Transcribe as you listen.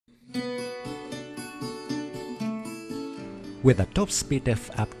With a top speed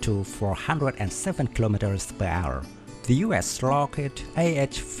of up to 407 km per hour, the US Lockheed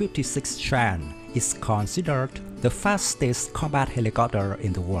AH-56 Cheyenne is considered the fastest combat helicopter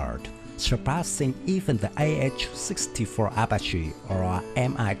in the world, surpassing even the AH-64 Apache or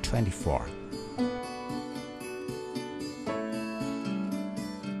Mi-24.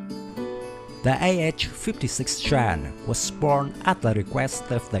 The AH-56 Cheyenne was born at the request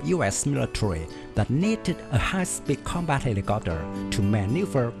of the US military that needed a high-speed combat helicopter to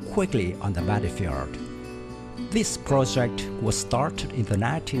maneuver quickly on the battlefield. This project was started in the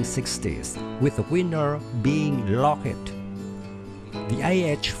 1960s, with the winner being Lockheed. The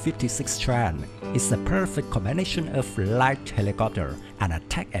AH-56 Cheyenne is a perfect combination of light helicopter and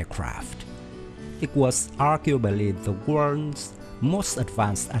attack aircraft. It was arguably the world's most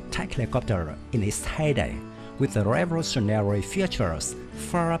advanced attack helicopter in its heyday, with the revolutionary features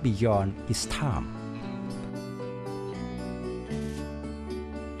far beyond its time.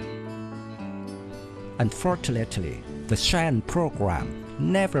 Unfortunately, the Cheyenne program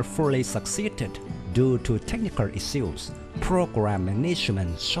never fully succeeded due to technical issues, program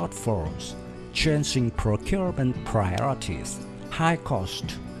management shortfalls, changing procurement priorities, high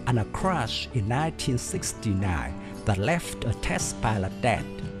cost, and a crash in 1969 that left a test pilot dead.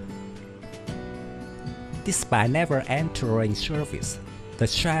 Despite never entering service, the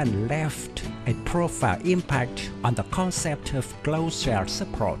Cheyenne left a profound impact on the concept of close air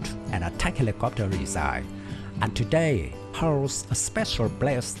support and attack helicopter design, and today holds a special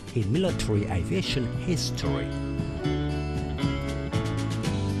place in military aviation history.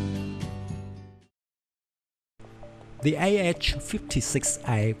 The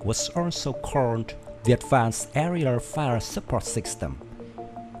AH-56A was also called the Advanced Aerial Fire Support System.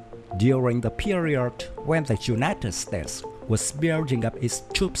 During the period when the United States was building up its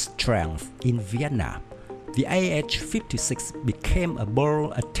troop strength in Vietnam, the AH-56 became a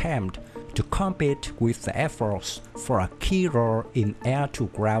bold attempt to compete with the Air Force for a key role in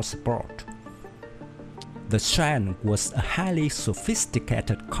air-to-ground support. The Cheyenne was a highly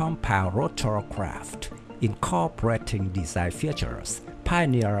sophisticated compound rotorcraft, incorporating design features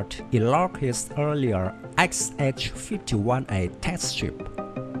pioneered in Lockheed's earlier XH-51A test ship.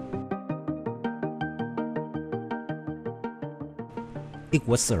 It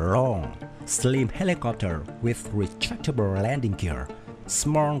was a long, slim helicopter with retractable landing gear,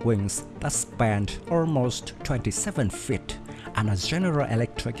 small wings that spanned almost 27 feet, and a General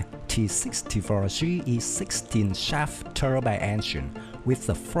Electric T-64 GE-16 shaft turbine engine with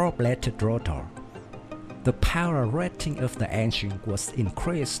a 4-bladed rotor. The power rating of the engine was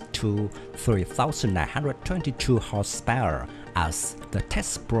increased to 3,922 horsepower as the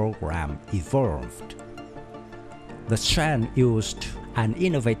test program evolved. The Cheyenne used an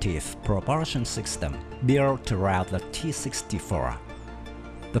innovative propulsion system built around the T-64.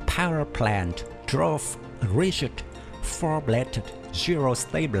 The power plant drove a rigid, 4-bladed,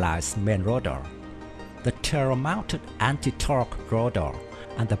 zero-stabilized main rotor, the tail-mounted anti-torque rotor,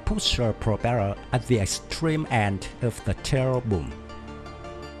 and the pusher propeller at the extreme end of the tail boom.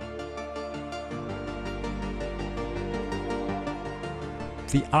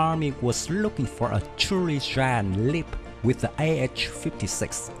 The Army was looking for a truly giant leap with the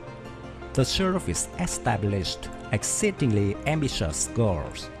AH-56. The service established exceedingly ambitious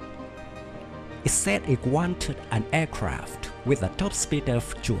goals. It said it wanted an aircraft with a top speed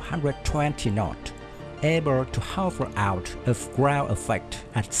of 220 knots, able to hover out of ground effect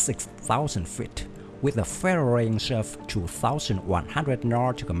at 6,000 feet, with a fair range of 2,100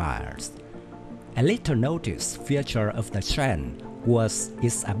 nautical miles. A little noticed feature of the Cheyenne was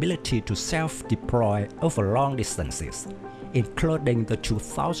its ability to self-deploy over long distances, including the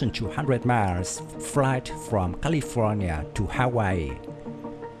 2,200 miles flight from California to Hawaii.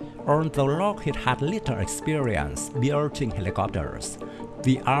 Although Lockheed had little experience building helicopters,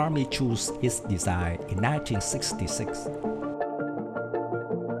 the Army chose its design in 1966.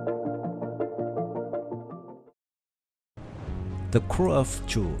 The crew of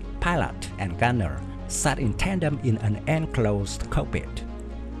 2, pilot and gunner, sat in tandem in an enclosed cockpit.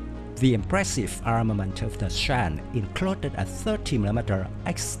 The impressive armament of the Cheyenne included a 30mm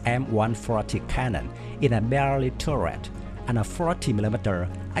XM-140 cannon in a barrel turret and a 40mm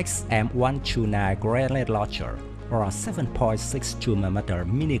XM-129 grenade launcher, or a 7.62mm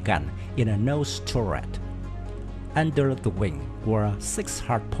minigun in a nose turret. Under the wing were 6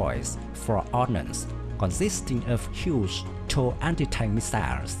 hardpoints for ordnance, consisting of huge tow anti-tank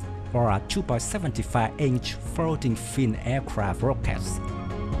missiles, or a 2.75-inch floating fin aircraft rockets.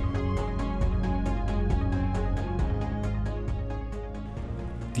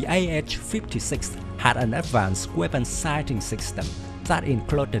 The AH-56 had an advanced weapon sighting system that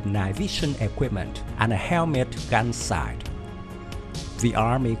included night vision equipment and a helmet gun sight. The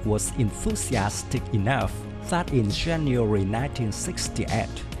Army was enthusiastic enough that in January 1968,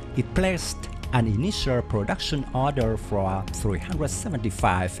 it placed an initial production order for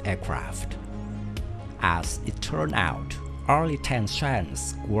 375 aircraft. As it turned out, only 10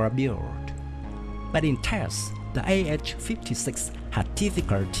 Cheyennes were built. But in tests, the AH-56 had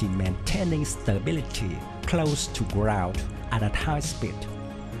difficulty maintaining stability close to ground and at high speed.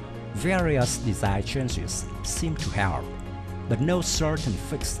 Various design changes seemed to help, but no certain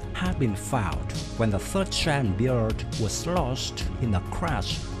fix had been found when the third Cheyenne build was lost in a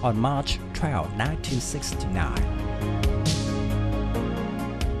crash on March 12, 1969.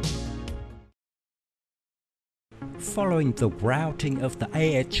 Following the routing of the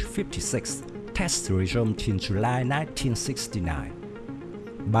AH-56, tests resumed in July 1969.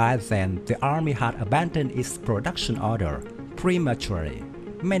 By then, the Army had abandoned its production order prematurely,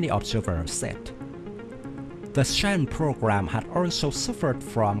 many observers said. The Cheyenne program had also suffered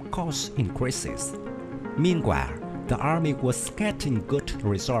from cost increases. Meanwhile, the Army was getting good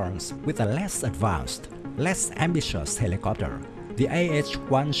results with a less advanced, less ambitious helicopter, the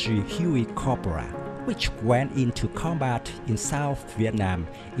AH-1G Huey Cobra, which went into combat in South Vietnam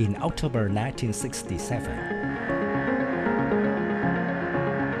in October 1967.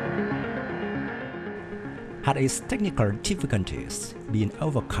 Had its technical difficulties been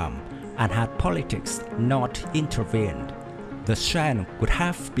overcome and had politics not intervened, the Cheyenne would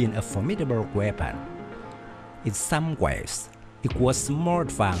have been a formidable weapon. In some ways, it was more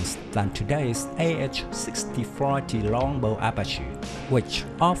advanced than today's AH-6040 Longbow Apache, which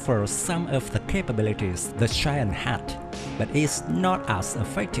offers some of the capabilities the Cheyenne had, but is not as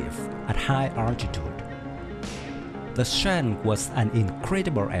effective at high altitude. The Cheyenne was an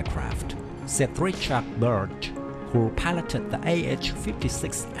incredible aircraft, said Richard Birch, who piloted the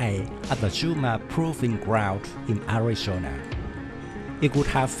AH-56A at the Yuma Proving Ground in Arizona. It would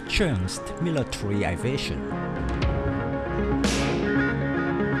have changed military aviation.